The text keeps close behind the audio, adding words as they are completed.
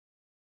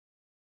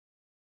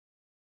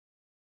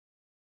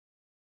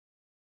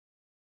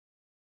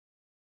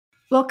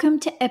Welcome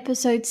to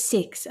episode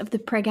 6 of the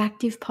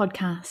Pregactive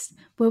podcast,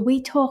 where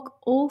we talk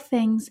all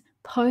things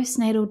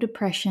postnatal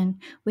depression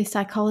with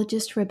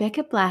psychologist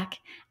Rebecca Black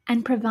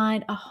and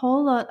provide a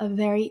whole lot of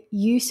very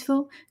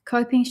useful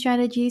coping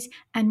strategies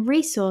and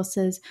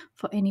resources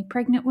for any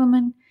pregnant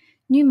woman,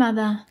 new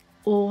mother,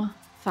 or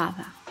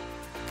father.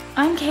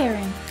 I'm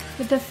Karen,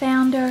 the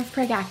founder of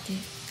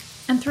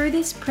Pregactive, and through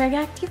this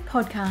Pregactive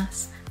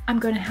podcast, I'm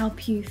going to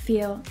help you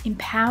feel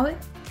empowered,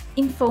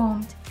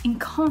 informed,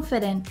 and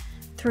confident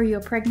through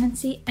your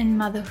pregnancy and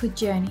motherhood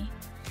journey,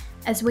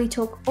 as we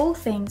talk all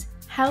things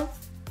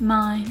health,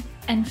 mind,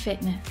 and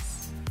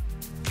fitness.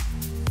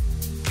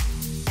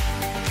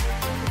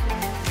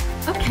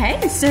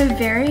 Okay, so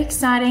very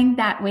exciting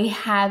that we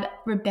have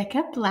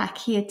Rebecca Black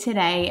here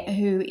today,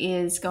 who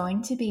is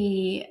going to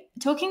be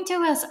talking to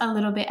us a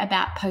little bit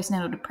about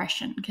postnatal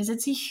depression, because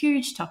it's a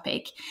huge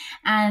topic.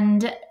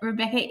 And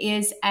Rebecca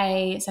is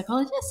a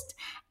psychologist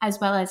as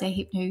well as a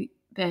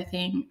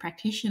hypnobirthing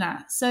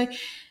practitioner. So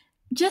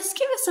just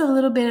give us a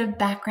little bit of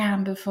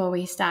background before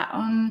we start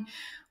on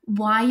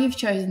why you've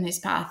chosen this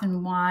path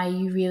and why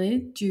you really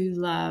do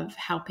love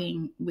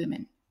helping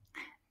women.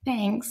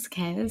 Thanks,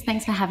 Kez.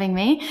 Thanks for having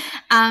me.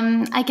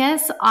 I've got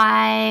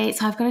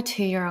a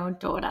 2-year-old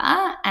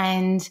daughter,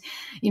 and,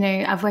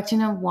 I've worked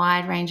in a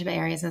wide range of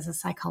areas as a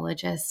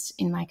psychologist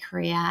in my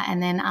career.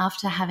 And then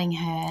after having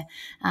her,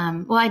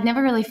 I'd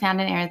never really found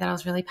an area that I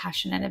was really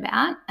passionate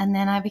about. And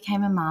then I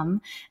became a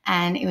mum,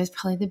 and it was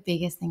probably the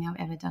biggest thing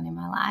I've ever done in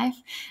my life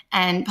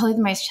and probably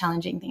the most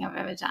challenging thing I've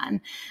ever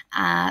done.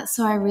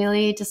 So I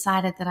really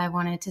decided that I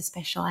wanted to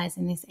specialize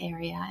in this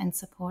area and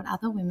support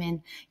other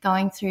women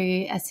going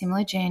through a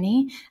similar journey,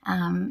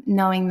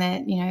 knowing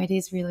that, it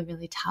is really,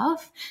 really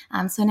tough.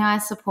 So now I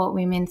support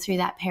women through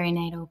that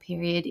perinatal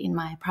period in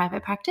my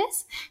private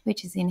practice,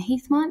 which is in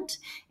Heathmont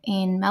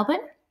in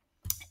Melbourne.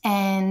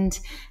 And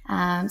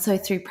so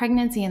through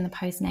pregnancy and the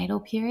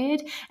postnatal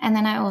period. And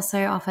then I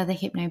also offer the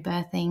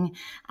hypnobirthing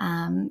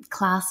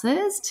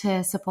classes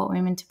to support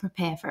women to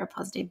prepare for a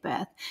positive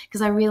birth,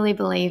 because I really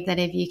believe that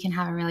if you can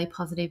have a really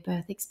positive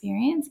birth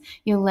experience,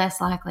 you're less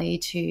likely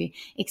to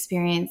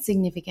experience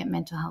significant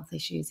mental health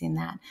issues in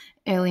that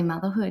early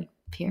motherhood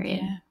period.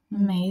 Yeah.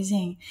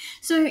 Amazing.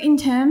 So in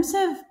terms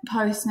of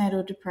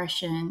postnatal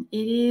depression,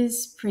 it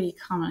is pretty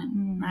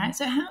common, right?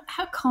 So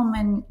how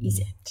common is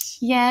it?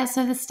 Yeah,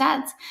 so the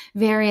stats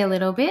vary a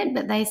little bit,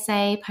 but they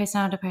say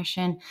postnatal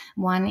depression,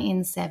 1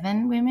 in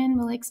 7 women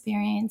will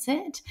experience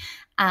it.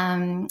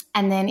 And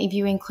then if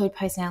you include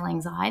postnatal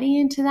anxiety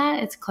into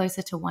that, it's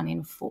closer to 1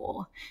 in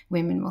 4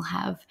 women will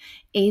have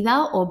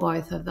either or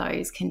both of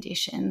those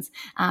conditions.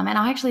 And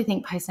I actually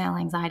think postnatal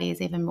anxiety is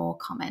even more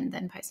common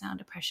than postnatal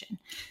depression.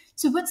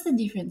 So what's the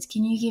difference?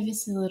 Can you give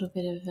us a little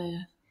bit of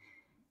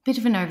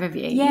an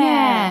overview?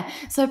 Yeah.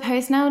 So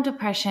postnatal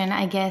depression,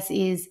 I guess,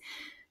 is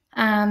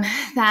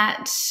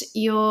that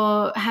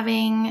you're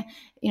having,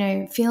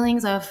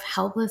 feelings of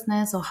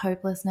helplessness or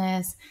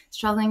hopelessness,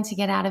 struggling to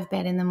get out of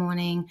bed in the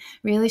morning,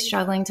 really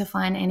struggling to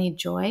find any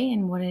joy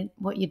in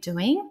what you're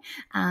doing.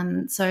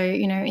 So,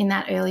 in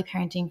that early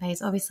parenting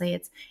phase, obviously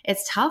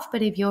it's tough,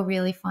 but if you're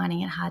really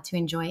finding it hard to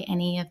enjoy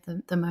any of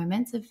the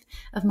moments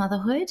of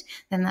motherhood,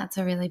 then that's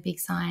a really big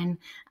sign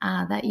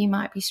that you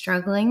might be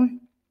struggling.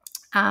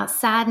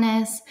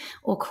 Sadness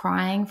or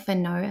crying for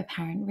no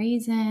apparent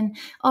reason.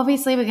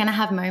 Obviously, we're going to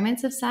have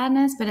moments of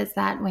sadness, but it's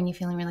that when you're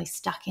feeling really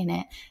stuck in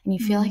it and you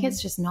feel like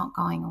it's just not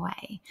going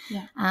away.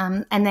 Yeah.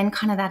 And then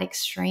kind of that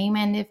extreme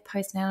end of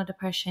postnatal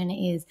depression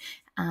is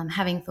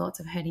having thoughts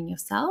of hurting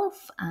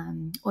yourself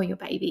or your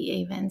baby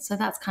even. So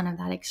that's kind of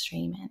that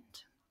extreme end.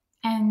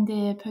 And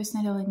the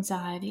postnatal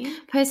anxiety?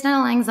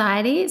 Postnatal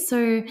anxiety.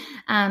 So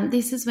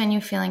this is when you're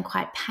feeling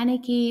quite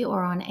panicky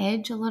or on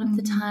edge a lot of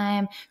the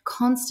time,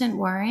 constant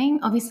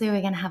worrying. Obviously,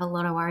 we're going to have a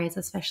lot of worries,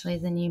 especially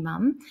as a new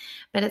mum,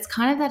 but it's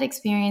kind of that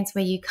experience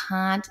where you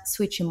can't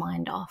switch your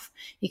mind off.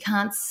 You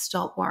can't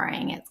stop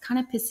worrying. It's kind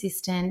of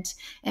persistent.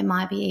 It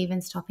might be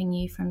even stopping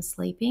you from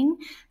sleeping.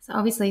 So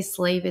obviously,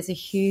 sleep is a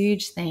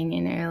huge thing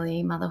in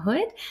early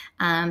motherhood.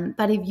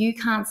 But if you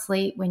can't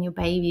sleep when your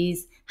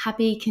baby's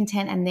happy,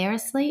 content, and they're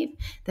asleep,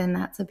 then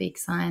that's a big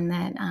sign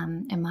that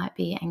it might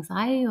be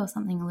anxiety or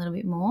something a little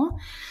bit more.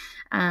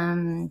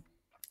 And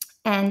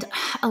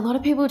a lot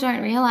of people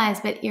don't realize,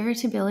 but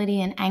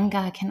irritability and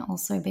anger can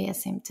also be a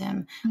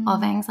symptom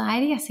of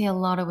anxiety. I see a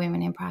lot of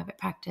women in private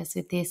practice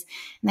with this,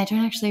 and they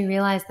don't actually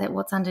realize that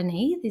what's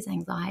underneath is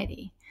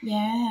anxiety.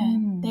 Yeah,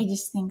 they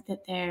just think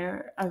that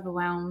they're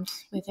overwhelmed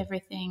with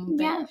everything,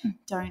 but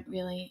don't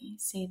really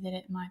see that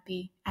it might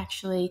be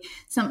actually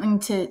something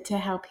to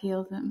help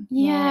heal them.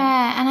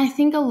 Yeah, and I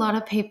think a lot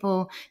of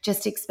people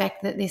just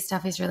expect that this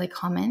stuff is really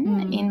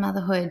common in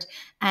motherhood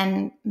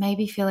and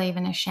maybe feel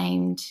even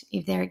ashamed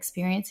if they're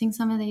experiencing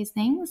some of these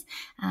things,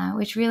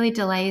 which really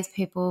delays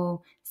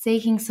people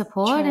seeking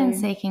support and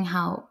seeking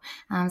help.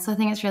 So I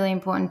think it's really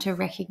important to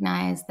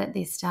recognize that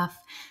this stuff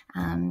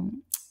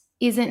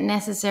isn't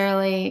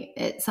necessarily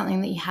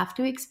something that you have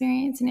to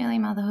experience in early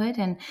motherhood,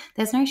 and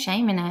there's no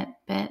shame in it,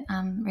 but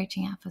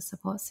reaching out for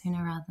support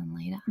sooner rather than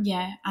later.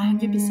 Yeah,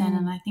 100%.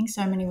 And I think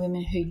so many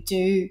women who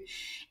do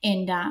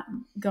end up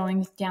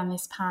going down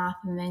this path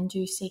and then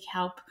do seek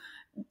help,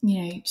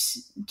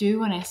 do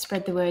want to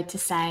spread the word to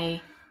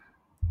say,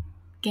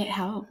 get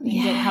help and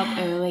get help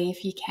early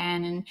if you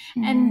can,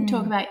 and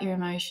talk about your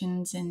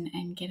emotions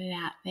and get it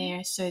out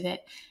there so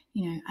that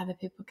other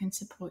people can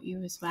support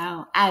you as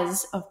well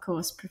as, of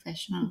course,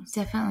 professionals.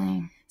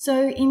 Definitely.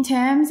 So in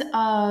terms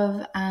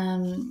of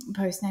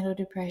postnatal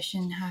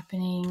depression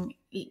happening,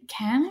 it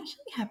can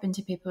actually happen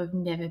to people who've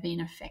never been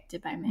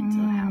affected by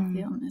mental health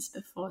illness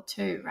before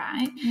too,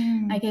 right?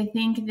 Like I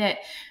think that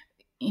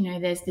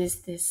there's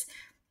this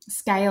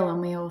scale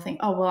and we all think,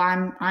 oh well,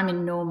 I'm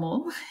in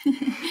normal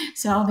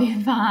so I'll be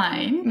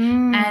fine,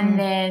 and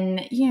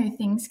then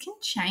things can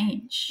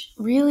change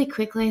really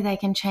quickly. They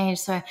can change.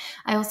 So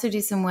I also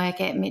do some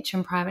work at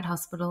Mitcham Private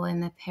Hospital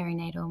in the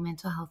perinatal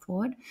mental health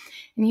ward,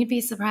 and you'd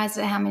be surprised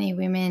at how many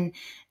women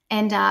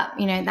end up,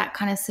 that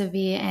kind of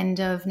severe end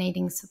of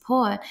needing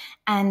support,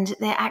 and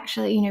they're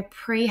actually,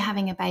 pre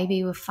having a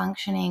baby were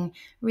functioning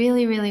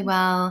really, really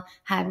well,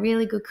 had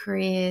really good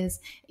careers.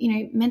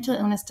 Mental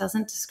illness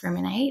doesn't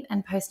discriminate,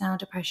 and postnatal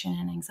depression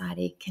and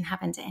anxiety can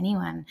happen to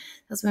anyone.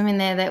 There's women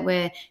there that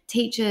were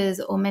teachers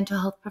or mental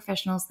health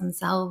professionals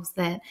themselves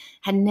that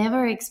had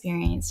never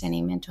experienced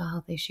any mental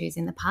health issues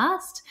in the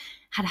past,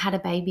 had a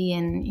baby,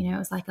 and, it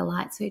was like a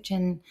light switch,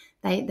 and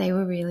they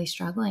were really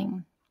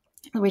struggling.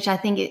 Which I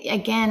think,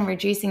 again,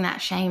 reducing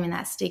that shame and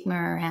that stigma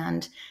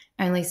around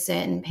only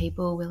certain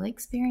people will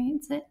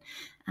experience it,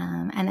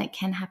 and it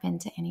can happen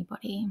to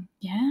anybody.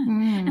 Yeah.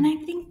 And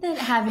I think that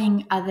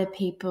having other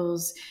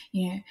people's,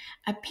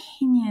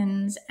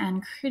 opinions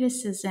and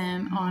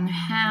criticism on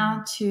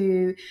how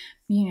to,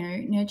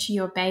 nurture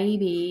your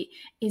baby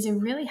is a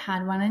really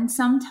hard one. And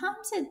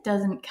sometimes it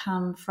doesn't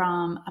come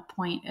from a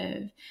point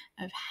of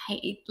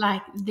hate.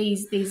 Like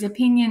these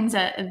opinions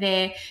are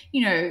there,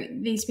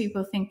 these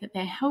people think that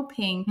they're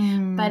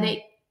helping, but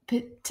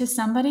to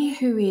somebody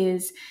who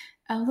is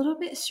a little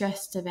bit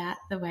stressed about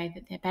the way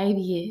that their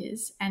baby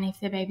is, and if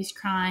their baby's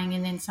crying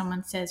and then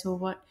someone says, well,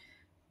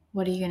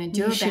 what are you going to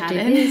do about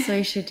it? This, or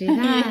you should do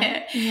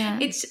that. Yeah.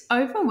 It's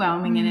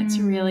overwhelming and it's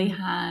really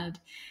hard.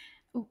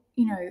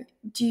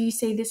 Do you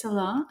see this a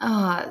lot?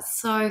 Oh, it's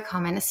so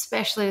common,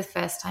 especially with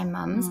first-time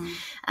mums.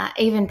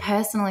 Even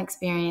personal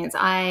experience.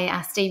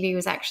 Stevie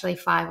was actually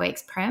 5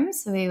 weeks prem,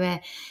 so we were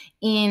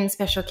in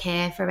special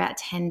care for about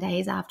 10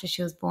 days after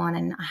she was born,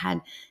 and I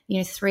had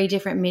 3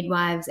 different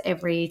midwives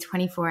every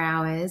 24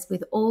 hours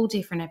with all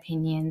different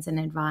opinions and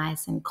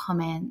advice and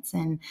comments,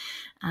 and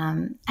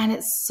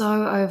it's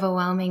so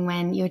overwhelming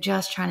when you're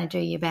just trying to do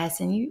your best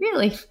and you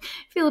really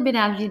feel a bit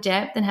out of your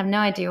depth and have no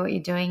idea what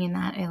you're doing in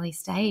that early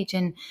stage,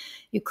 and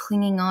you're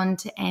clinging on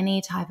to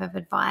any type of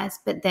advice,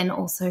 but then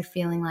also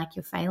feeling like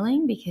you're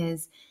failing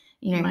because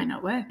it might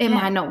not work. It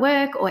might not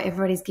work, or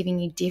everybody's giving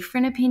you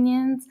different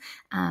opinions.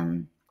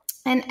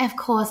 And of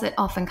course, it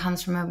often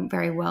comes from a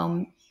very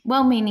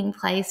well-meaning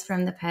place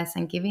from the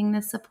person giving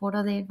the support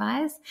or the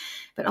advice,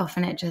 but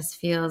often it just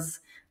feels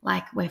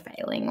like we're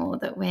failing, or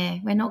that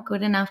we're not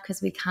good enough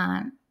because we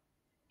can't,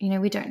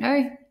 we don't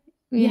know,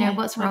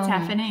 what's wrong, what's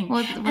happening.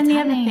 What's and the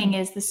happening. other thing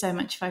is there's so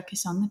much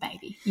focus on the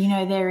baby.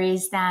 There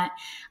is that,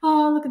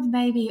 oh, look at the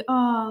baby,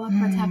 oh, look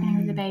what's happening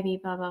with the baby,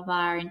 blah, blah,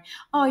 blah, and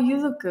oh,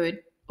 you look good.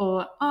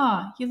 Or,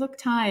 oh, you look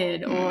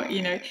tired, or,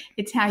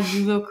 it's how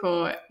you look,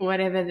 or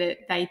whatever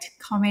that they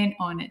comment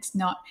on. It's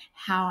not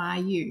how are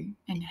you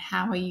and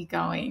how are you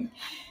going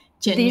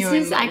genuinely.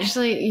 This is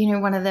actually,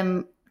 one of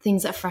the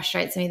things that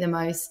frustrates me the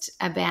most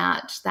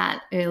about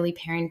that early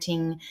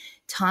parenting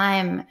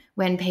time,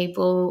 when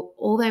people,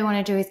 all they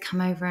want to do is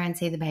come over and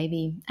see the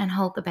baby and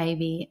hold the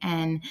baby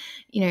and,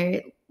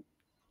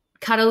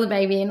 cuddle the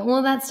baby and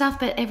all that stuff,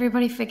 but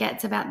everybody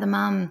forgets about the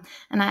mum.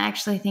 And I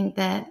actually think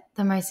that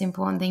the most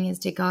important thing is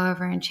to go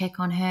over and check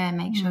on her,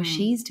 make sure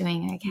she's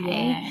doing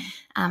okay,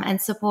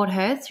 and support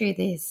her through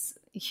this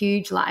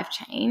huge life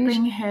change.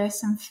 Bring her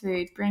some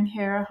food, bring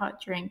her a hot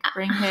drink,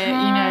 bring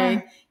her,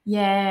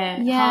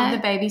 hold the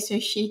baby so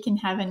she can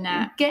have a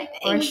nap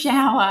or a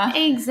shower.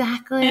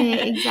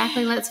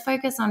 Exactly. Let's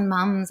focus on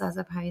mums as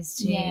opposed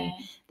to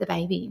the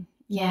baby.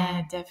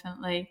 Yeah,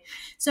 definitely.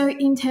 So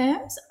in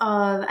terms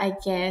of, I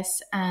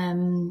guess,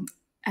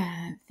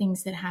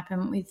 things that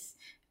happen with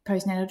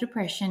postnatal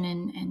depression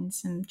and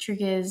some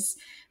triggers,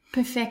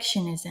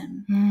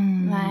 perfectionism,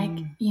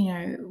 like,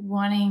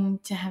 wanting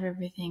to have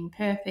everything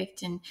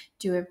perfect and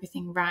do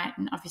everything right.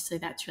 And obviously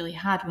that's really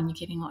hard when you're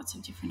getting lots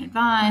of different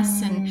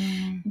advice.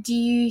 And do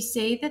you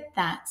see that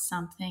that's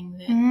something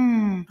that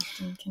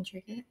often can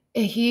trigger?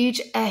 A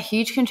huge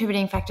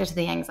contributing factor to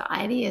the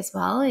anxiety as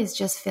well is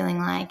just feeling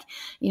like,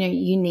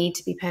 you need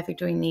to be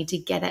perfect, or you need to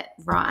get it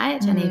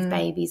right. And if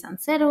baby's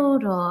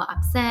unsettled or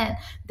upset,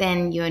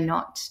 then you're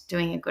not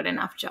doing a good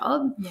enough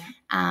job. Yeah.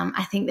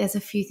 I think there's a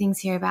few things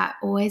here about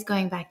always always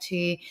going back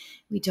to,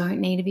 we don't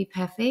need to be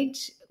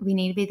perfect. We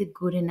need to be the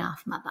good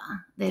enough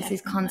mother. There's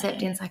this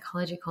concept in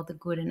psychology called the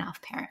good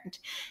enough parent.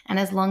 And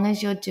as long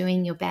as you're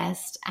doing your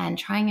best and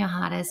trying your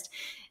hardest,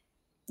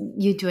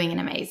 you're doing an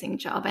amazing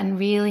job, and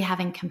really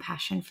having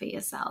compassion for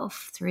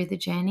yourself through the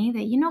journey,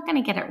 that you're not going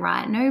to get it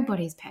right.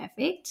 Nobody's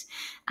perfect.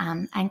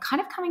 And kind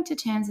of coming to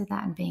terms with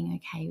that and being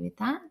okay with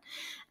that.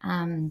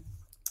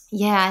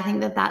 I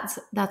think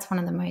that's one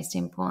of the most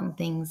important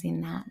things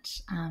in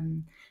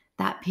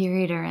that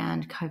period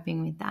around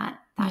coping with that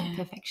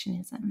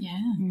perfectionism. Yeah.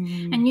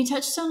 And you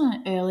touched on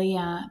it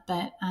earlier,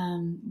 but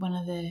one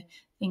of the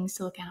things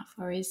to look out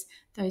for is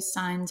those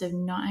signs of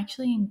not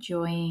actually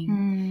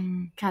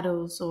enjoying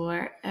cuddles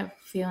or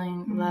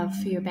feeling love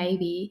for your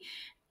baby.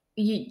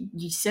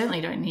 You certainly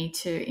don't need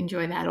to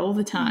enjoy that all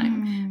the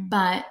time,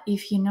 but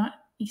if you're not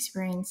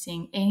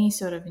experiencing any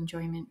sort of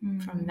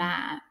enjoyment from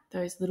that,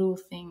 those little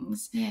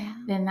things,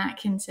 then that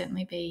can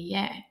certainly be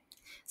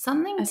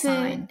something a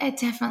sign.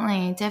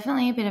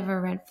 Definitely a bit of a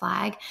red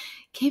flag.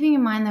 Keeping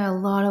in mind that a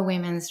lot of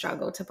women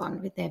struggle to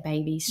bond with their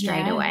baby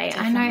straight away.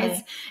 Definitely. I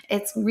know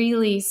it's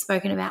really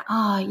spoken about,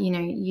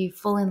 you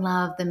fall in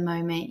love the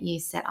moment you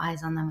set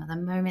eyes on them or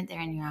the moment they're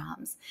in your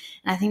arms.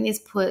 And I think this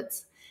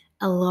puts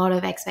a lot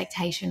of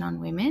expectation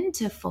on women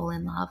to fall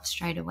in love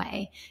straight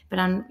away. But,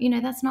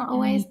 that's not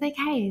always the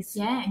case.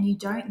 Yeah, and you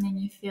don't, and then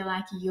you feel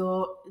like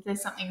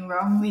there's something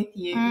wrong with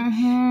you.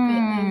 Mm-hmm. But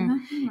there's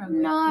nothing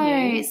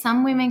wrong with you.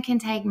 Some women can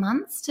take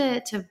months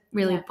to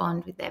really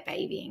bond with their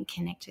baby and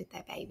connect with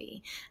their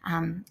baby.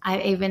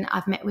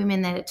 I've met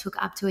women that it took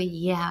up to a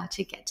year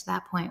to get to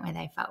that point where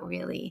they felt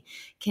really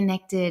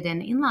connected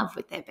and in love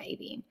with their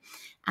baby.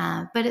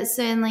 But it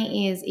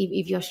certainly is,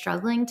 if you're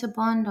struggling to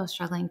bond or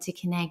struggling to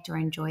connect or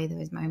enjoy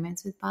those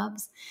moments with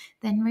bubs,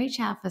 then reach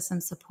out for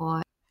some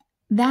support.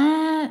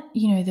 That,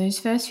 those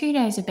first few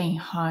days of being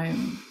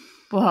home,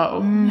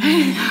 whoa.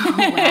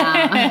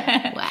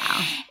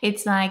 Wow.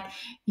 It's like,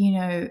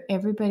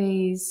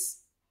 everybody's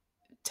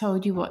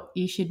told you what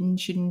you should and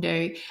shouldn't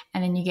do,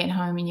 and then you get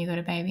home and you got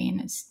a baby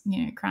and it's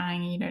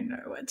crying and you don't know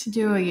what to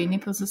do, or your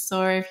nipples are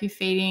sore if you're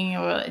feeding,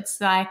 or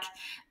it's like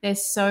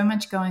there's so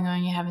much going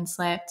on, you haven't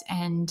slept,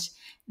 and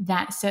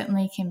that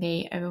certainly can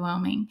be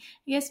overwhelming.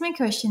 I guess my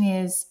question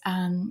is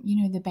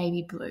the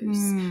baby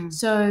blues.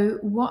 So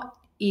what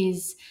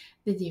is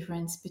the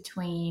difference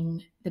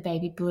between the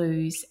baby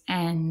blues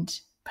and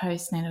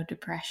postnatal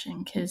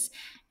depression? Because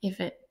if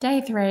at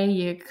day 3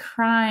 you're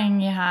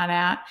crying your heart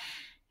out,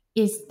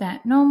 is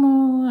that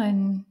normal?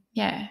 And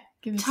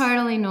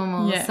totally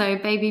normal. Yeah. So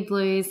baby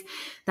blues,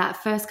 that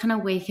first kind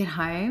of week at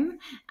home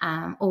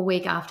or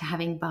week after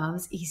having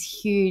bubs, is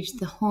huge.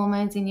 The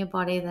hormones in your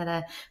body that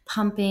are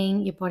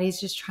pumping, your body's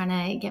just trying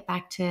to get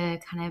back to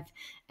kind of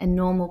a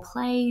normal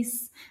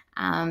place.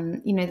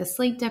 The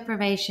sleep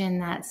deprivation,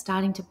 that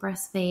starting to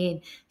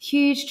breastfeed,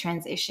 huge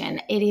transition.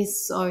 It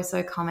is so,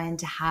 so common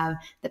to have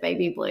the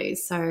baby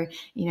blues. So,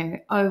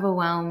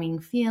 overwhelming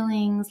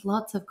feelings,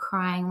 lots of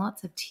crying,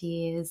 lots of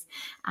tears,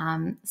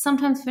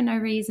 sometimes for no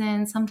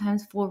reason,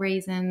 sometimes for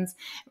reasons,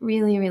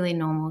 really, really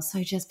normal.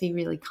 So just be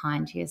really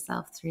kind to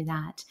yourself through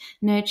that.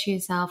 Nurture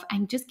yourself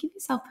and just give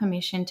yourself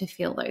permission to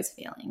feel those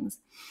feelings.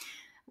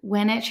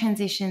 When it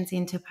transitions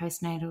into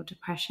postnatal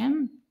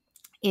depression,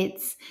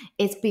 it's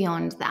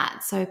beyond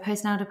that. So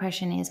postnatal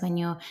depression is when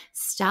you're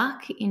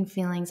stuck in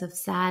feelings of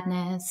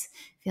sadness,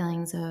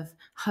 feelings of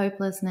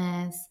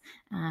hopelessness,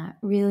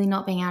 really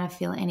not being able to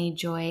feel any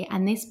joy.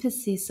 And this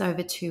persists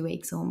over 2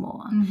 weeks or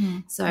more.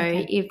 So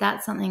if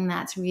that's something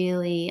that's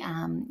really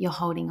you're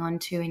holding on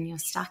to and you're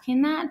stuck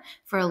in that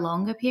for a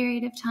longer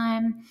period of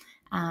time,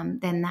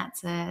 then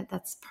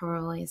that's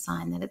probably a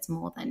sign that it's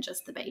more than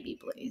just the baby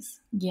blues.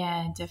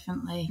 Yeah,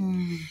 definitely.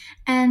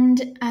 And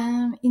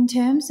in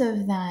terms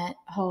of that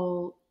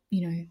whole,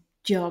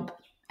 job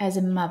as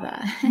a mother,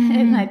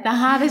 like the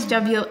hardest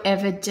job you'll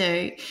ever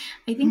do,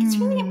 I think it's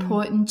really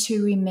important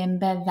to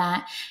remember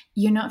that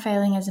you're not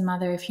failing as a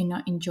mother if you're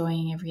not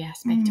enjoying every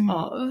aspect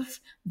of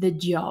the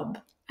job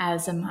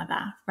as a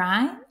mother,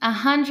 right?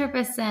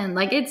 100%.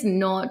 Like, it's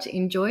not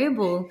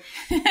enjoyable.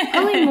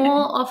 Probably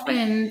more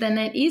often than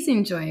it is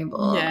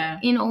enjoyable,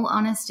 in all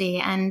honesty.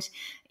 And,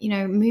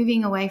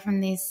 moving away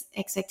from this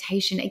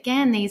expectation,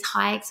 again, these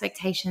high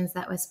expectations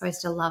that we're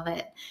supposed to love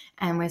it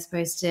and we're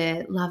supposed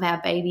to love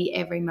our baby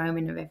every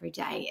moment of every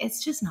day.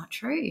 It's just not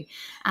true.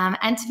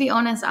 And to be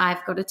honest,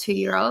 I've got a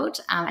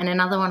 2-year-old and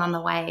another one on the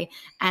way,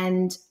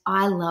 and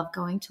I love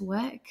going to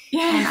work.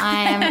 And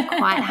I am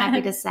quite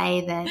happy to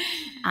say that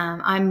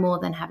I'm more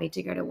than happy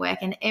to go to work.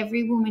 And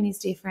every woman is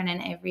different,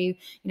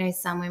 and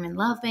some women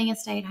love being a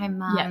stay-at-home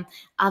mum.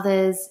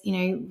 Others,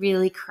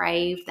 really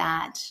crave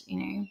that,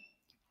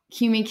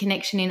 human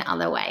connection in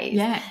other ways.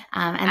 Yeah.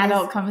 And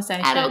adult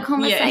conversation.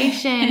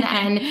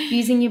 And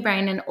using your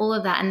brain and all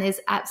of that. And there's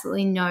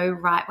absolutely no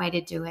right way to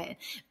do it.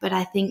 But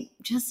I think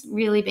just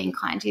really being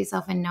kind to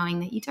yourself and knowing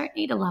that you don't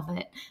need to love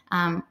it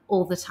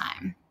all the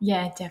time.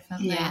 Yeah,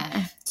 definitely.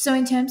 Yeah. So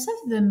in terms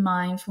of the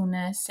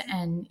mindfulness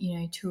and,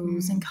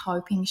 tools and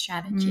coping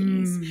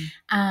strategies,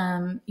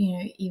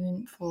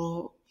 even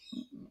for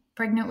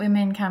pregnant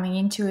women coming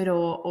into it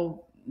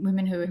or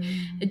women who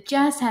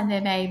just had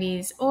their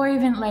babies or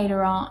even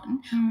later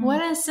on,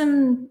 what are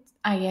some,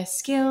 I guess,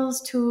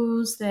 skills,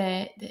 tools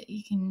that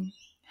you can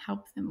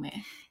help them with?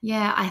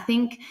 Yeah, I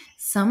think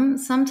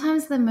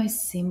sometimes the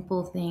most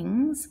simple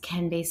things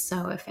can be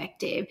so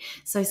effective.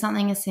 So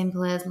something as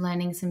simple as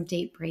learning some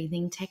deep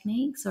breathing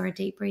techniques or a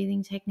deep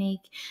breathing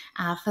technique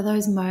for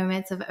those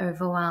moments of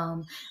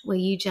overwhelm where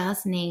you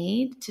just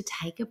need to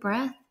take a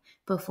breath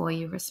before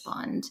you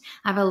respond.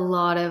 I have a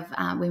lot of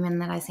women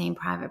that I see in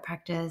private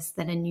practice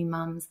that are new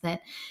mums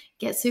that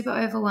get super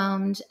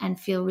overwhelmed and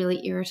feel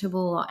really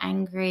irritable or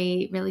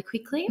angry really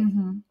quickly.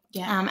 Mm-hmm.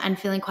 Yeah. And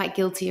feeling quite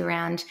guilty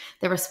around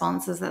the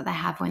responses that they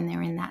have when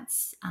they're in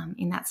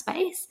that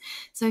space.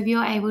 So if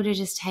you're able to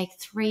just take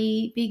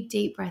 3 big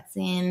deep breaths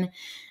in,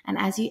 and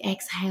as you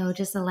exhale,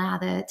 just allow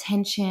the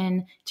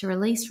tension to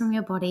release from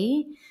your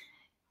body,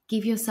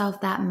 give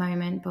yourself that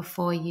moment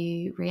before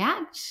you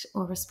react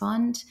or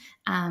respond.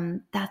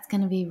 That's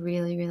going to be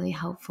really, really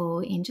helpful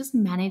in just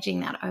managing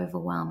that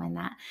overwhelm and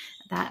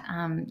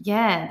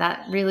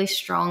that really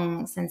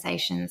strong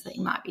sensations that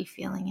you might be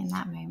feeling in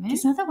that moment.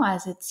 Because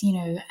otherwise it's,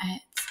 it's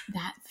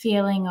that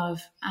feeling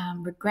of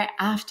regret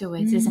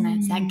afterwards, isn't it?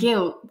 It's that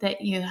guilt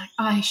that you're like,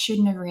 oh, I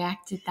shouldn't have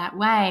reacted that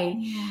way.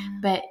 Yeah.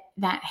 But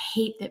that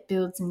heat that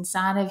builds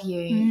inside of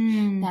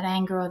you, that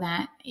anger or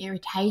that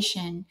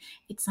irritation,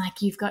 it's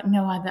like you've got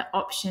no other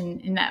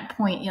option in that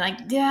point. You're like,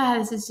 yeah,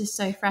 this is just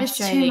so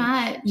frustrating. It's too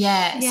much.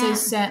 Yeah. So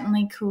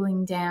certainly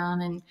cooling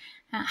down and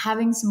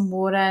having some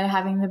water,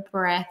 having the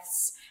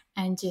breaths,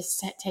 and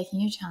just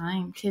taking your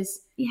time, because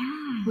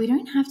we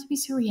don't have to be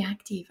so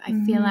reactive.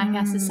 I feel like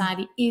our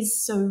society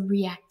is so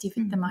reactive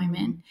at the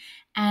moment,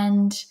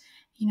 and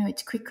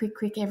it's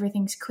quick,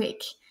 everything's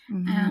quick.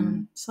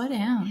 Slow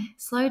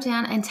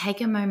down and take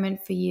a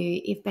moment for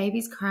you. If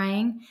baby's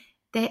crying,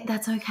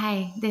 that's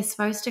okay. They're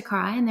supposed to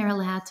cry and they're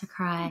allowed to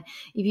cry.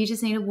 If you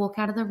just need to walk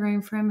out of the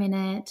room for a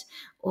minute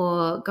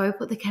or go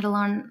put the kettle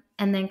on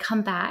and then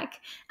come back,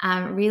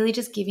 really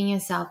just giving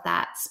yourself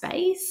that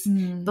space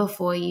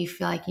before you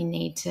feel like you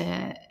need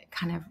to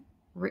kind of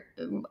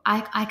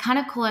I kind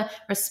of call it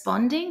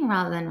responding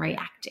rather than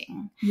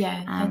reacting.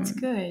 Yeah, that's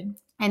good.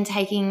 And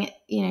taking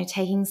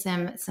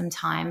some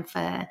time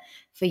for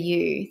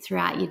you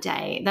throughout your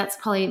day. That's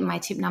probably my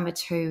tip number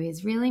 2,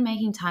 is really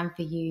making time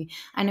for you.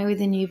 I know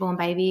with a newborn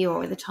baby or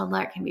with a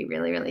toddler, it can be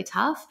really, really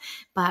tough,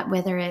 but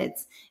whether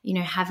it's,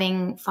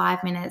 having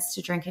 5 minutes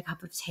to drink a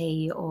cup of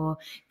tea or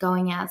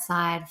going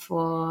outside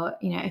for,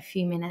 a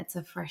few minutes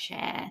of fresh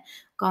air,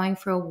 going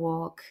for a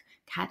walk,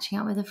 catching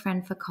up with a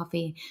friend for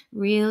coffee,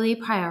 really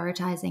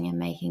prioritizing and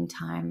making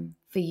time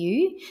for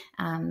you,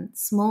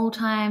 small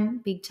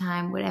time, big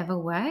time, whatever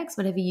works,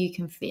 whatever you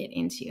can fit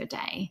into your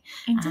day.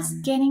 And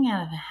just getting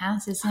out of the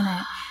house, isn't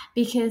it?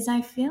 Because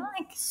I feel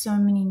like so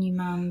many new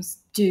mums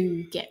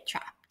do get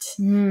trapped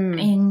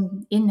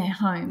in their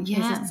home.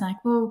 Because it's like,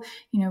 well,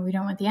 we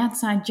don't want the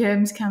outside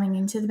germs coming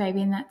into the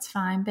baby, and that's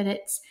fine. But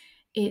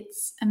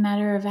it's a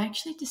matter of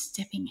actually just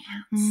stepping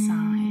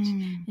outside.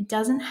 It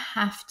doesn't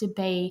have to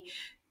be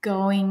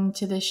going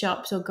to the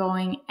shops or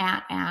going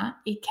out.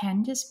 It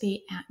can just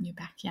be out in your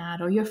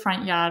backyard or your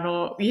front yard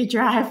or your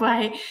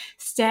driveway.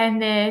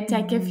 Stand there,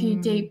 take a few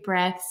deep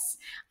breaths.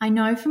 I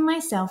know for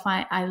myself,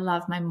 I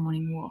love my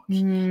morning walk,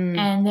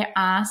 and there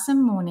are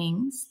some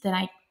mornings that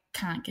I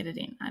can't get it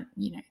in.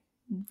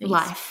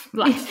 Life,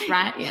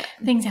 right? Yeah.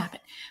 Things happen.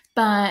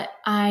 But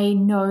I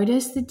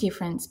notice the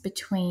difference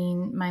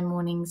between my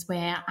mornings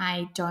where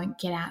I don't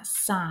get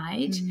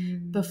outside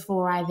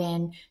before I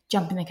then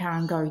jump in the car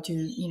and go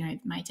do,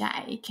 my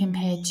day,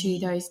 compared to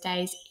those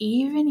days,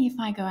 even if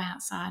I go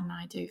outside and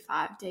I do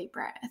 5 deep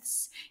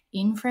breaths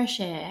in fresh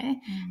air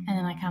and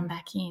then I come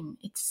back in.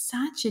 It's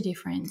such a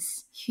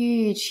difference.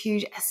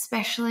 Huge,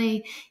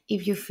 especially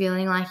if you're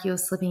feeling like you're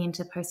slipping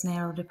into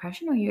postnatal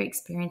depression or you're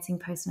experiencing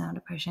postnatal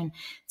depression.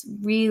 It's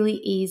really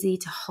easy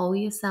to hold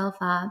yourself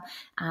up,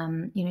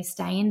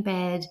 stay in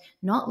bed,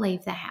 not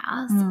leave the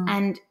house.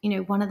 And,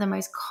 one of the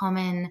most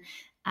common,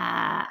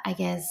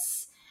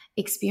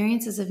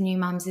 experiences of new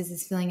mums is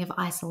this feeling of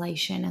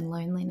isolation and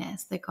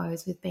loneliness that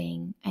goes with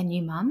being a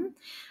new mum.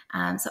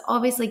 So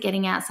obviously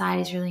getting outside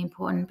is really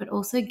important, but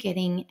also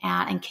getting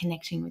out and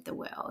connecting with the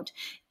world.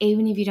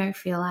 Even if you don't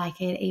feel like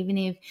it, even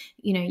if,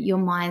 your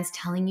mind's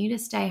telling you to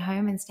stay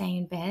home and stay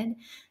in bed,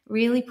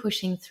 really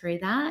pushing through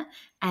that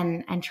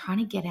and trying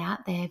to get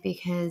out there,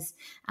 because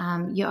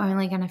you're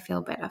only going to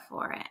feel better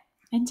for it.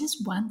 And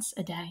just once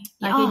a day.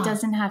 It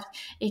doesn't have,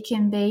 it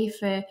can be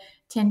for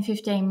 10,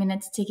 15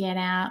 minutes to get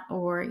out,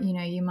 or, you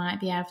know, you might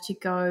be able to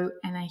go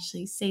and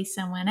actually see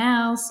someone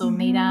else or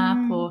meet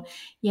up, or,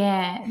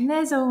 and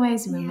there's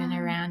always women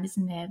around,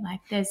 isn't there?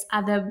 Like there's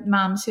other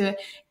mums who are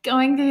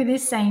going through the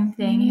same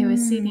thing, who are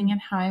sitting at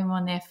home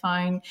on their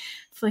phone,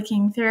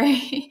 flicking through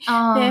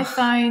their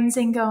phones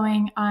and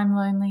going, I'm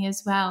lonely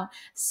as well.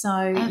 So,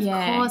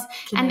 of course.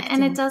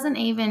 And it doesn't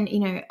even, you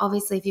know,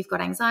 obviously if you've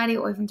got anxiety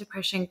or even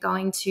depression,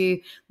 going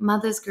to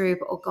mother's group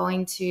or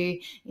going to,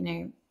 you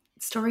know,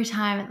 story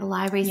time at the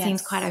library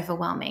seems quite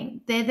overwhelming.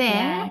 They're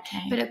there,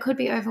 but it could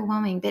be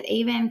overwhelming. But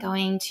even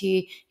going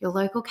to your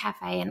local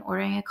cafe and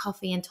ordering a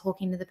coffee and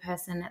talking to the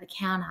person at the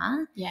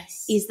counter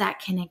is that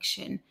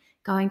connection.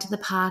 Going to the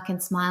park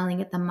and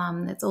smiling at the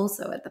mum that's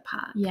also at the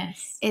park.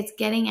 Yes. It's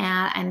getting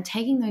out and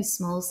taking those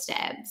small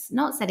steps,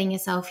 not setting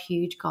yourself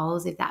huge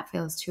goals if that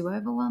feels too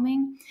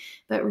overwhelming,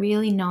 but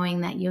really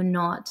knowing that you're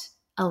not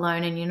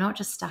alone and you're not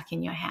just stuck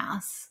in your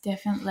house.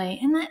 Definitely.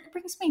 And that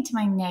brings me to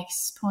my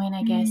next point,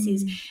 I guess,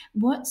 is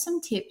what's some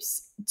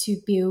tips to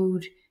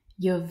build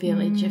your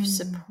village of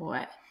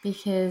support?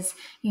 Because,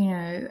 you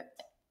know,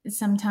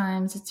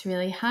 sometimes it's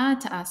really hard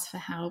to ask for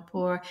help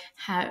or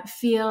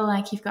feel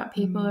like you've got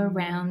people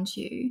around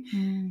you.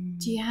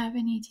 Do you have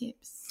any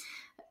tips?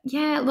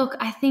 Yeah, look,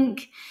 I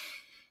think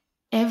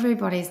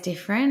everybody's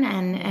different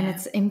and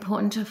it's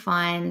important to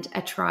find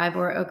a tribe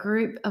or a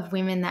group of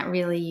women that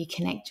really you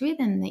connect with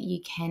and that you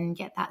can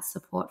get that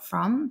support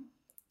from.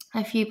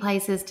 A few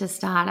places to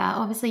start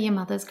are obviously your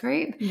mother's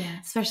group,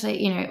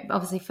 especially, you know,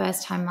 obviously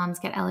first-time mums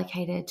get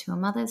allocated to a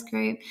mother's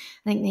group.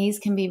 I think these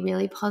can be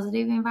really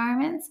positive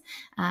environments.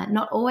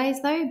 Not always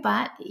though,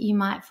 but you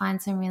might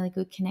find some really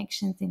good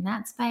connections in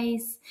that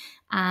space.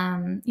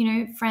 You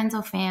know, friends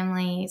or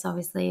family is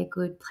obviously a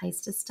good place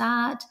to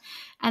start.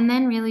 And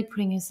then really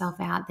putting yourself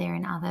out there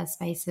in other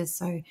spaces.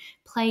 So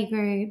play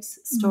groups,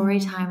 story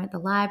time at the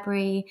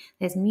library.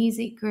 There's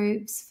music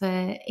groups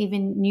for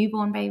even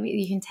newborn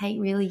babies. You can take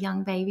really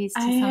young babies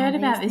to some of these I heard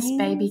about things. this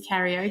baby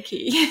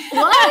karaoke.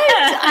 What?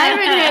 I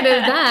haven't heard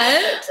of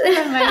that. One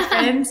of my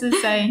friends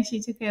was saying she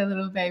took her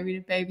little baby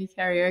to baby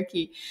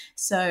karaoke.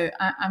 So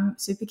I'm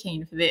super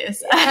keen for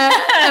this.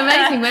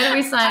 Amazing. Where do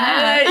we sign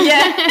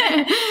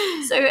up?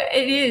 So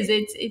it is.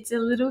 It's a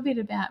little bit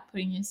about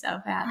putting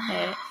yourself out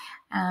there.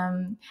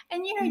 And,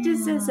 you know,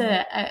 just as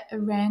a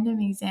random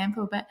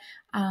example, but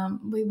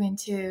we went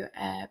to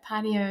a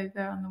party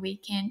over on the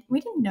weekend.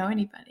 We didn't know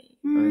anybody,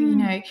 or, you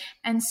know,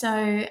 and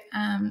so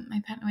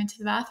my partner went to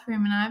the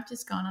bathroom and I've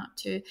just gone up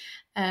to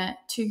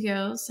two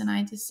girls and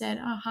I just said,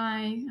 oh,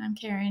 hi, I'm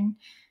Karen.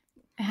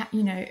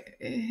 You know,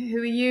 who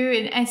are you?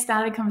 And I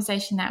started a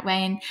conversation that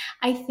way. And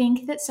I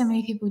think that so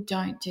many people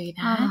don't do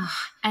that.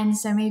 And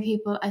so many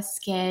people are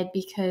scared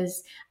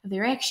because of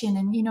their action.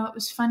 And, you know, it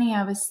was funny.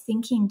 I was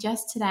thinking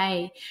just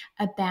today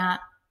about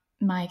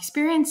my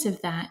experience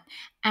of that.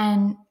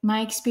 And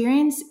my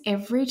experience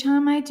every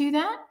time I do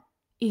that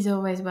is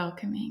always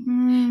welcoming.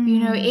 You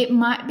know, it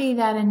might be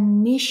that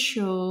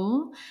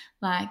initial,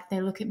 like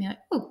they look at me like,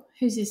 oh,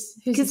 who's this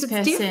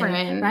person?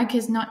 Different. Right?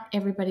 Because not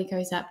everybody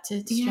goes up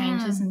to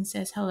strangers and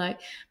says hello.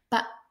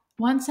 But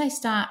once I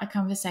start a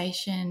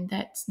conversation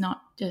that's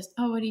not just,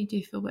 oh, what do you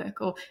do for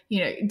work? Or, you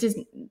know, just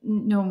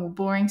normal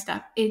boring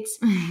stuff. It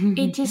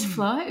just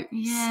flows.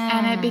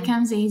 And it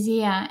becomes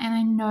easier. And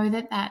I know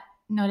that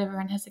not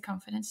everyone has the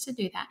confidence to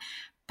do that.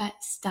 But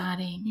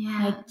starting,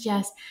 like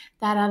just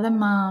that other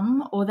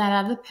mum or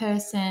that other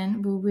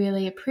person will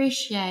really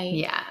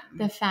appreciate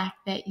the fact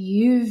that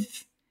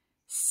you've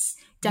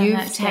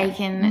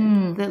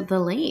taken the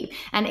leap.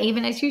 And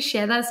even as you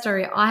share that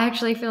story, I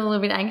actually feel a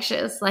little bit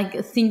anxious,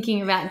 like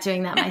thinking about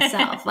doing that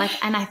myself.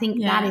 And I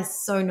think that is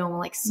so normal.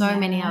 Like so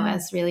many of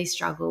us really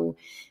struggle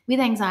with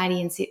anxiety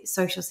in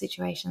social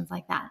situations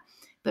like that.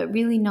 But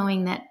really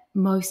knowing that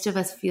most of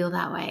us feel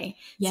that way.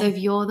 So if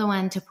you're the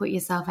one to put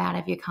yourself out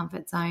of your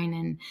comfort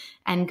zone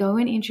and go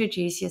and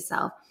introduce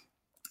yourself.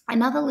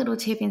 Another little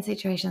tip in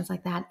situations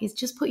like that is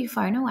just put your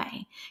phone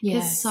away,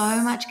 because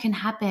so much can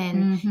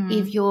happen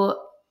if you're,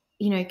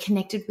 you know,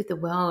 connected with the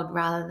world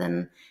rather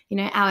than, you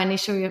know, our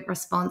initial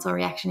response or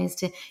reaction is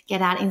to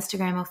get out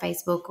Instagram or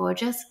Facebook or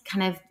just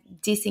kind of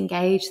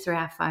disengage through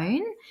our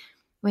phone.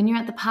 When you're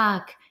at the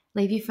park,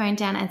 leave your phone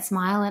down and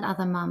smile at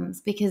other mums,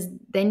 because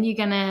then you're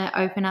going to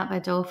open up a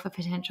door for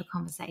potential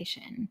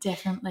conversation.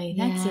 Definitely.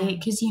 That's it.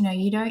 Because, you know,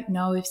 you don't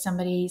know if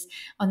somebody's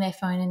on their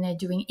phone and they're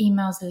doing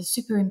emails that are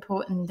super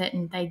important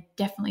and they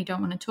definitely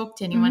don't want to talk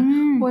to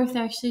anyone, or if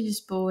they're actually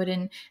just bored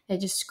and they're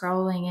just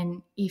scrolling,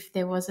 and if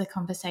there was a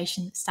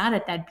conversation that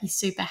started, they'd be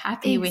super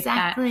happy with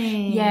that.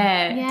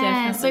 Yeah,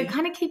 definitely. So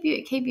kind of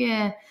keep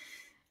your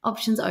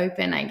options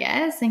open, I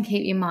guess, and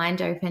keep your mind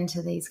open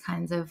to these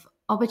kinds of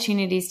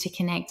opportunities to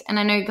connect. And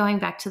I know, going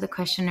back to the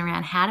question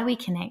around how do we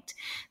connect,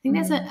 I think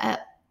there's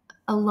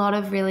a lot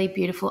of really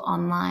beautiful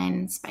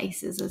online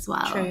spaces as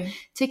well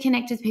to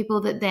connect with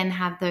people that then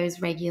have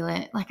those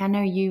regular, like I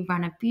know you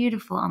run a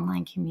beautiful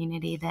online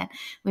community that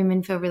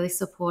women feel really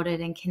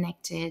supported and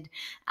connected,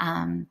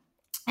 and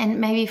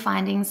maybe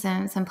finding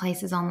some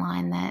places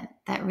online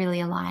that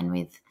really align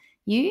with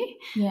you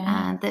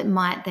Yeah. that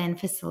might then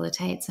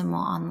facilitate some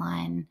more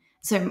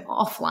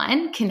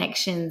offline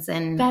connections.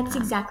 And that's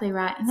exactly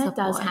right. And that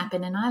does support.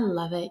 happen. And I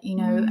love it. You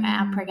know,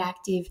 our Preg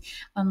Active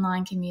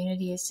online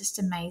community is just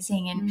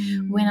amazing.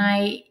 And when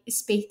I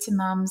speak to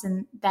mums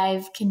and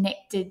they've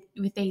connected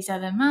with these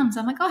other mums,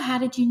 I'm like, oh, how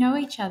did you know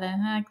each other?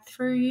 And they're like,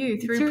 through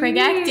Preg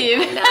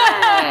Active.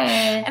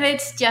 And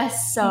it's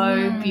just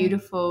so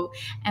beautiful.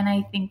 And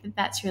I think that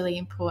that's really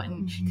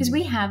important because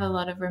we have a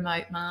lot of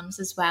remote mums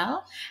as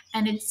well.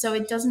 And it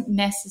doesn't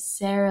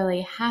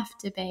necessarily have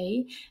to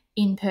be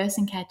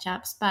in-person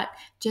catch-ups, but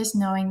just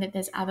knowing that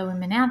there's other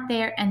women out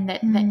there and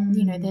that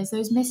you know, there's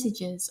those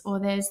messages or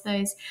there's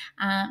those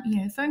you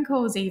know, phone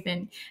calls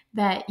even,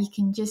 that you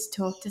can just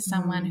talk to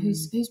someone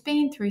who's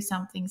been through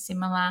something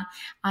similar.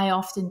 I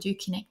often do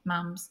connect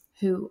mums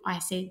who I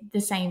see the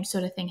same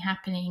sort of thing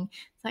happening.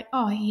 It's like,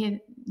 oh,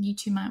 here, you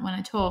two might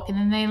want to talk. And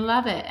then they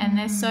love it and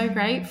they're so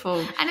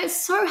grateful. And it's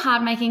so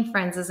hard making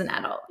friends as an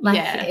adult. Like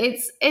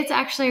it's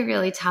actually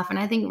really tough. And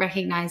I think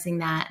recognizing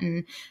that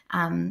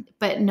and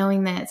but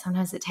knowing that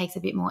sometimes it takes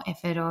a bit more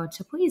effort or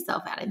to put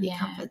yourself out of your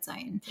comfort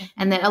zone. Definitely.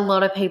 And that a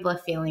lot of people are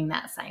feeling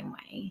that same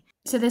way.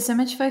 So there's so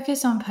much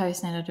focus on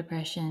postnatal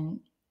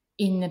depression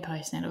in the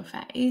postnatal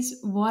phase.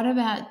 What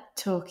about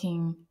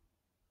talking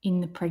in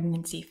the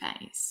pregnancy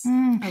phase?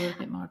 A little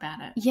bit more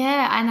about it.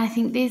 Yeah, and I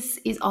think this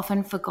is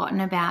often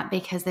forgotten about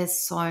because there's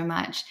so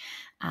much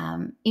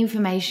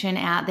information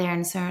out there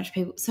and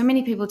so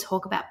many people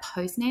talk about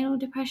postnatal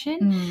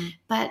depression,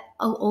 but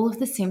all of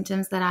the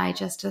symptoms that I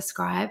just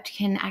described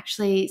can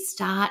actually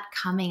start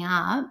coming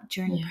up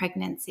during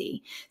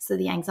pregnancy. So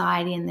the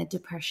anxiety and the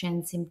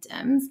depression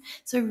symptoms.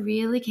 So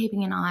really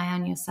keeping an eye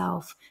on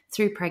yourself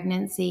through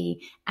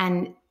pregnancy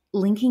and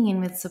linking in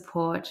with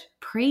support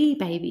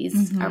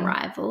pre-baby's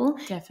arrival.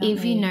 Definitely.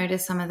 If you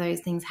notice some of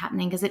those things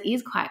happening, because it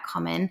is quite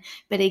common.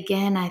 But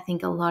again, I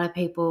think a lot of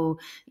people,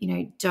 you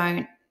know,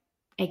 don't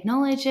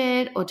acknowledge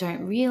it or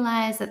don't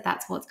realize that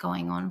that's what's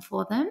going on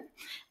for them.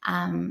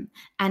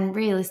 And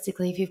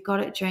realistically, if you've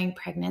got it during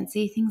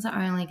pregnancy, things are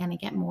only going to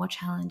get more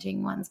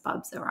challenging once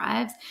Bubs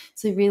arrives.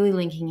 So really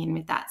linking in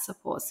with that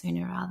support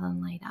sooner rather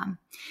than later.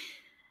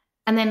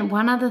 And then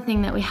one other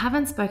thing that we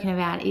haven't spoken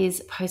about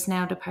is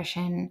postnatal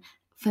depression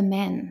for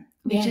men,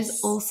 which is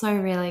also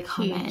really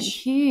common.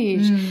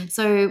 Huge.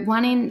 So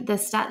the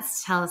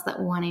stats tell us that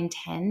 1 in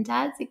 10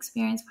 dads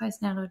experience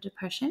postnatal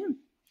depression.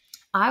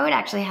 I would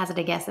actually hazard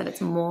a guess that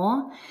it's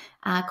more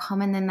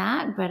common than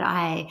that, but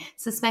I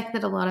suspect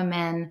that a lot of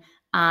men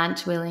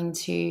aren't willing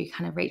to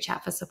kind of reach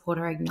out for support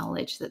or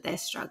acknowledge that they're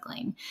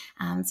struggling.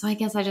 So I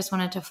guess I just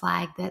wanted to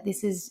flag that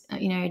this is,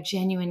 you know, a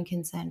genuine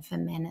concern for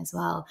men as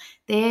well.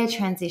 Their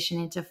transition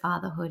into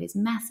fatherhood is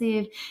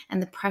massive,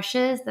 and the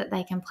pressures that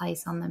they can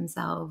place on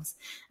themselves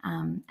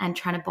and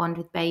trying to bond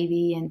with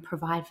baby and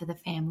provide for the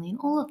family and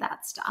all of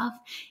that stuff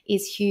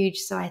is huge.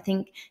 So I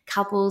think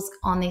couples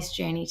on this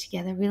journey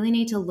together really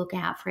need to look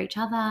out for each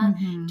other,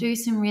 do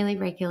some really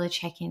regular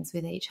check-ins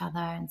with each other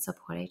and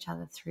support each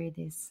other through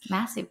this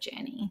massive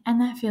journey. And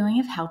that feeling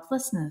of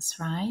helplessness,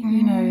 right?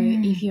 You know,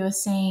 if you're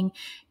seeing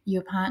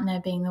your partner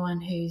being the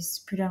one who's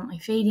predominantly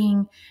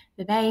feeding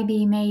the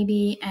baby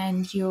maybe,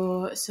 and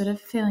you're sort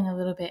of feeling a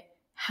little bit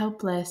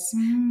helpless,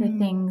 the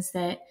things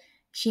that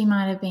she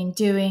might have been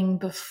doing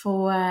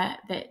before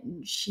that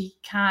she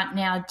can't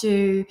now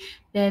do,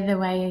 they're the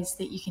ways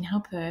that you can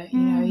help her. You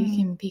know, you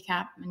can pick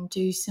up and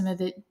do some of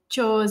the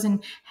chores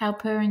and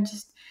help her and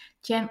just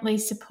gently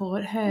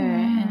support her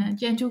and a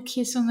gentle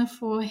kiss on the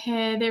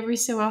forehead every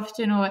so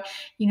often, or,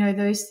 you know,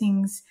 those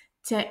things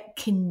to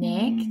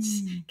connect,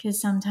 because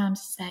sometimes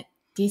it's that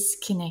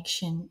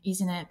disconnection,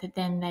 isn't it, that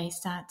then they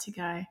start to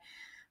go,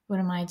 what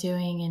am I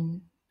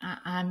doing?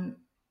 And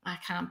I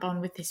can't bond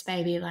with this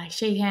baby like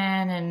she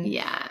can,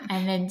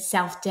 and then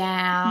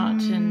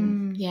self-doubt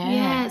and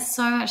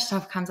so much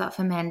stuff comes up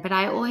for men. But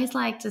I always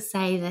like to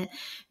say that,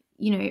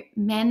 you know,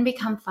 men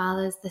become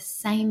fathers the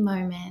same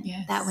moment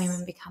that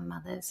women become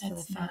mothers for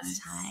the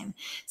first time.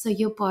 So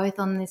you're both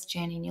on this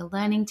journey and you're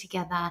learning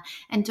together,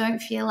 and don't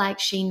feel like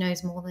she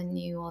knows more than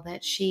you or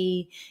that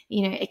she,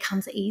 you know, it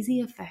comes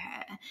easier for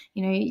her.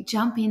 You know, you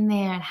jump in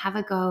there and have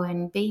a go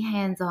and be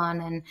hands-on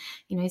and,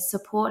 you know,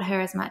 support her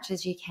as much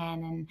as you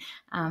can,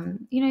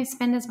 and, you know,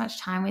 spend as much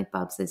time with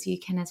Bubs as you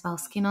can as well.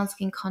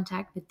 Skin-on-skin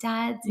contact with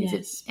dads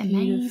is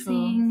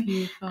amazing.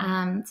 Beautiful.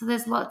 So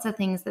there's lots of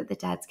things that the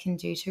dads can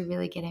do to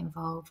really get involved,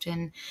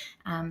 and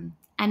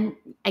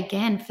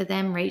again, for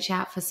them, reach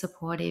out for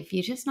support if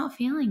you're just not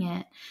feeling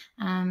it,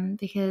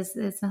 because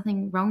there's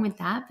nothing wrong with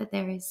that, but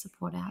there is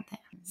support out there.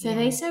 So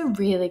these are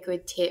really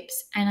good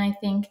tips, and I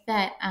think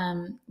that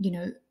you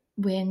know,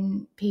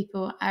 when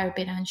people are a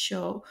bit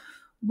unsure,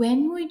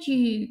 when would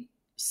you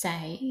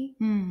say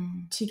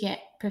to get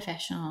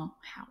professional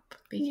help?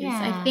 Because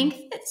I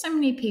think that so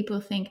many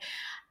people think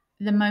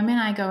the moment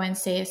I go and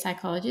see a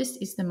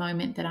psychologist is the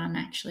moment that I'm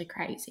actually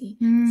crazy.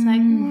 It's like,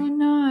 oh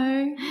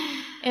no,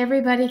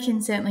 everybody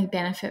can certainly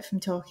benefit from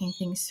talking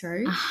things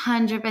through.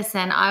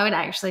 100%. I would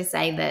actually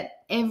say that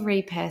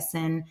every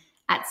person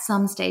at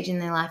some stage in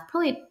their life,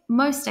 probably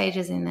most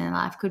stages in their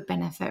life, could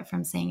benefit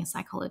from seeing a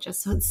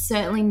psychologist. So it's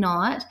certainly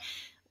not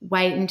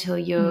wait until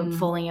you're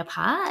falling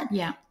apart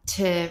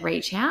to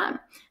reach out.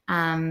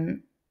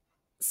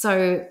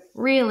 So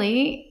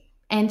really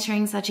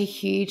entering such a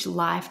huge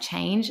life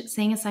change,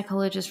 seeing a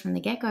psychologist from the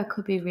get-go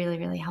could be really,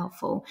 really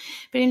helpful.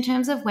 But in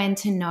terms of when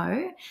to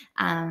know,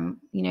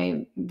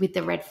 with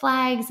the red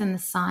flags and the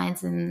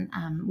signs and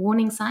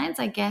warning signs,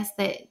 I guess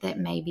that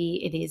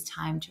maybe it is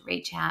time to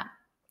reach out.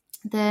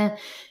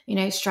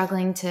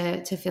 Struggling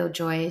to feel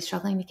joy,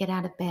 struggling to get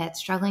out of bed,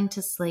 struggling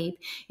to sleep.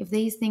 If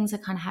these things are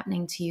kind of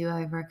happening to you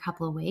over a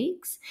couple of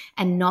weeks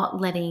and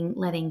not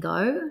letting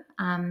go,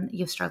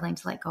 you're struggling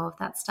to let go of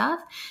that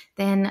stuff,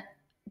 then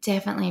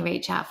definitely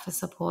reach out for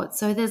support.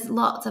 So there's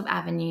lots of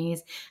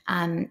avenues.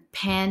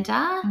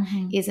 Panda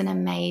is an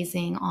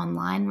amazing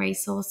online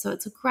resource. So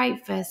it's a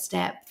great first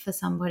step for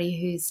somebody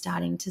who's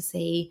starting to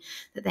see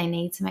that they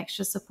need some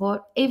extra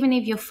support. Even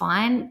if you're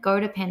fine, go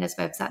to Panda's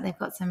website. They've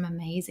got some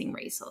amazing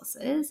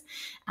resources.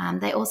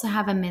 They also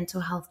have a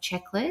mental health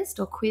checklist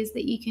or quiz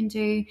that you can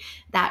do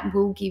that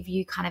will give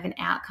you kind of an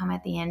outcome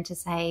at the end to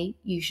say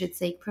you should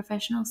seek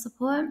professional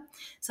support.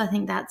 So I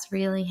think that's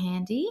really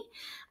handy.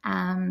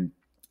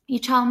 Your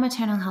child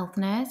maternal health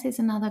nurse is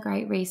another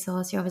great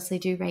resource. You obviously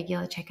do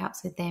regular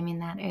checkups with them in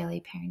that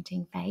early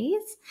parenting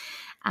phase.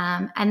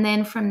 And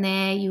then from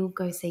there, you'll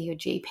go see your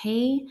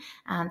GP.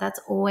 That's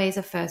always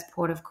a first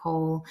port of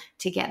call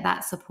to get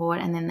that support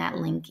and then that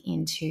link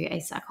into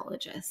a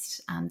psychologist.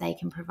 They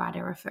can provide a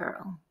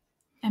referral.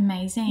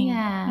 Amazing.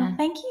 Yeah. Well,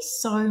 thank you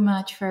so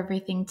much for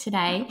everything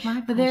today.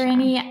 My Were there pleasure.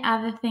 any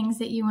other things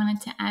that you wanted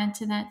to add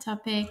to that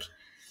topic?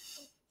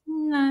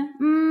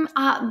 No.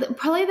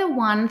 Probably the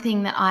one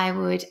thing that I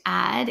would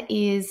add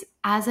is,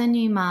 as a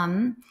new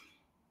mum,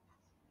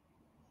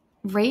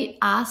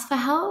 ask for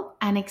help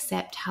and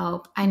accept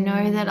help. I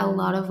know that a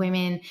lot of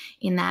women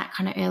in that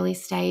kind of early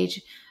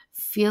stage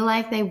feel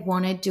like they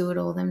want to do it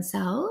all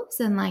themselves,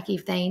 and like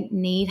if they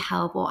need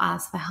help or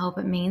ask for help,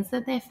 it means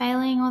that they're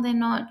failing or they're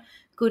not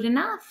good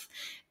enough.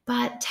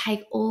 But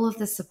take all of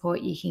the support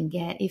you can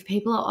get. If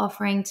people are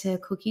offering to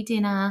cook you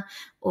dinner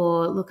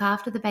or look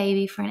after the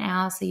baby for an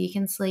hour so you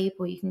can sleep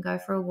or you can go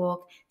for a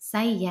walk,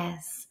 say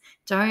yes.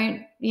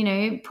 Don't,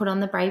 put on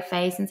the brave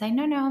face and say,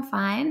 no, I'm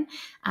fine.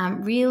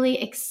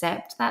 Really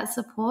accept that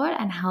support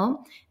and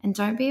help, and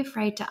don't be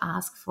afraid to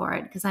ask for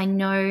it, because I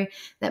know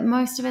that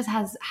most of us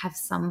have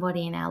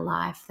somebody in our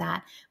life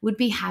that would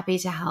be happy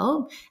to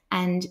help,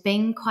 and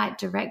being quite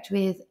direct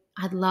with,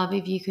 I'd love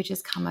if you could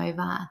just come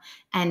over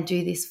and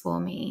do this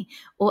for me.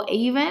 Or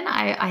even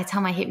I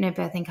tell my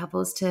hypnobirthing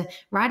couples to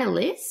write a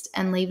list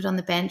and leave it on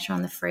the bench or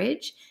on the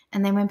fridge.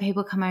 And then when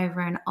people come over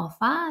and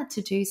offer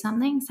to do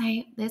something,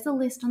 say, there's a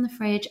list on the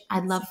fridge.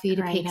 I'd love for you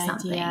to pick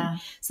something.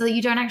 So that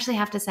you don't actually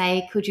have to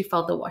say, could you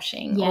fold the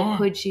washing? Or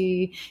could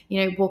you,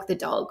 walk the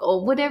dog,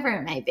 or whatever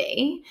it may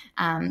be.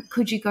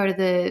 Could you go to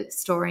the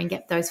store and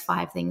get those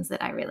 5 things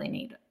that I really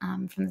need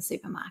from the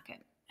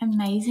supermarket?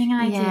 Amazing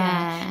idea.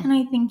 Yeah. And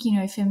I think,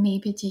 for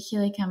me,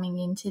 particularly coming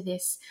into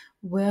this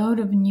world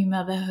of new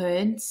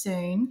motherhood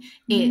soon,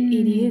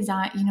 it is,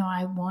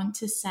 I want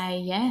to say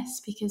yes,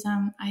 because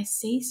I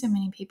see so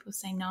many people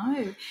say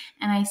no,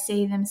 and I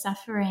see them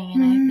suffering,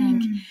 and I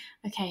think,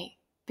 okay,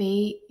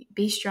 be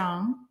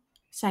strong.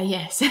 Say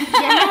yes.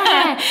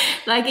 Yeah.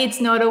 Like,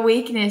 it's not a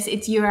weakness.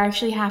 It's you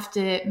actually have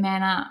to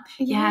man up.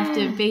 Yeah. You have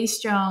to be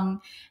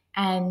strong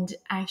and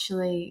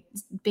actually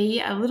be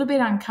a little bit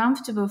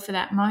uncomfortable for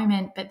that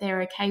moment, but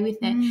they're okay with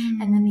it.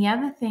 And then the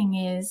other thing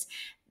is,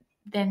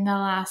 then they'll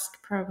ask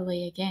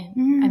probably again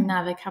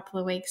another couple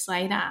of weeks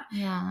later,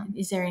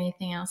 is there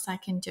anything else I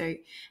can do?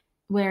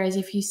 Whereas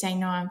if you say,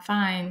 no, I'm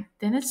fine,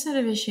 then it's sort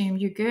of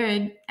assumed you're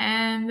good,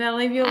 and they'll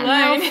leave you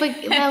alone.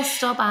 They'll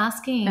stop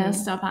asking. They'll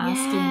stop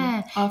asking.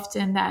 Yeah.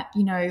 Often that,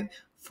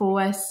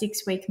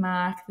 4-6 week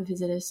mark, the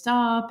visitors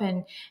stop,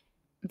 and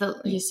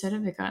you're sort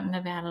of forgotten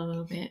about a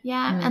little bit.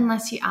 Yeah,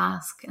 unless you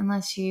ask,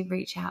 unless you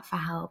reach out for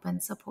help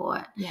and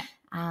support. Yeah.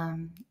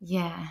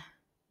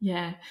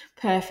 Yeah,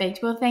 perfect.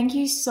 Well, thank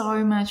you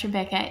so much,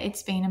 Rebecca.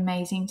 It's been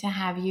amazing to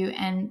have you,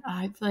 and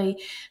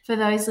hopefully for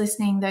those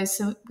listening,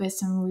 those were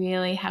some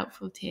really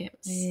helpful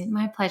tips.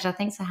 My pleasure.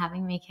 Thanks for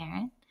having me,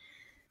 Karen.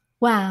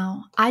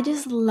 Wow, I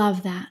just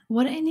love that.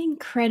 What an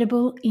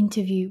incredible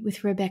interview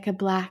with Rebecca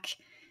Black.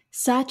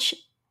 Such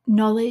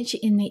knowledge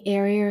in the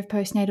area of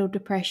postnatal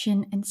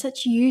depression and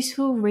such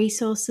useful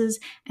resources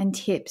and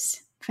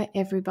tips for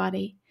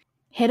everybody.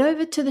 Head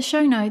over to the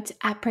show notes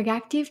at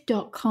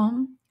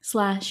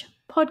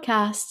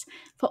pregactive.com/podcasts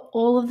for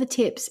all of the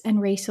tips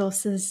and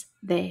resources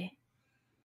there.